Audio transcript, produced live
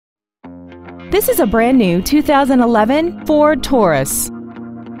This is a brand new 2011 Ford Taurus.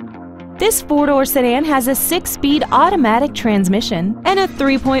 This four-door sedan has a 6-speed automatic transmission and a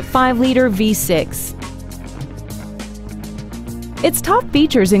 3.5-liter V6. Its top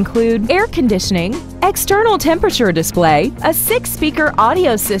features include air conditioning, external temperature display, a 6-speaker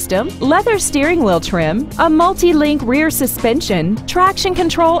audio system, leather steering wheel trim, a multi-link rear suspension, traction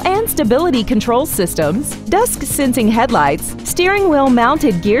control and stability control systems, dusk sensing headlights, steering wheel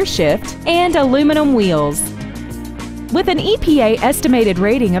mounted gear shift, and aluminum wheels. With an EPA estimated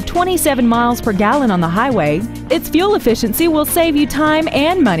rating of 27 miles per gallon on the highway, its fuel efficiency will save you time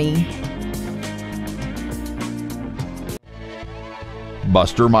and money.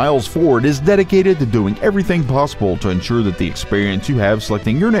 Buster Miles Ford is dedicated to doing everything possible to ensure that the experience you have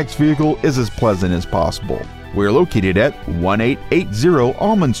selecting your next vehicle is as pleasant as possible. We're located at 1880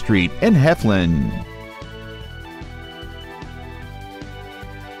 Almon Street in Heflin.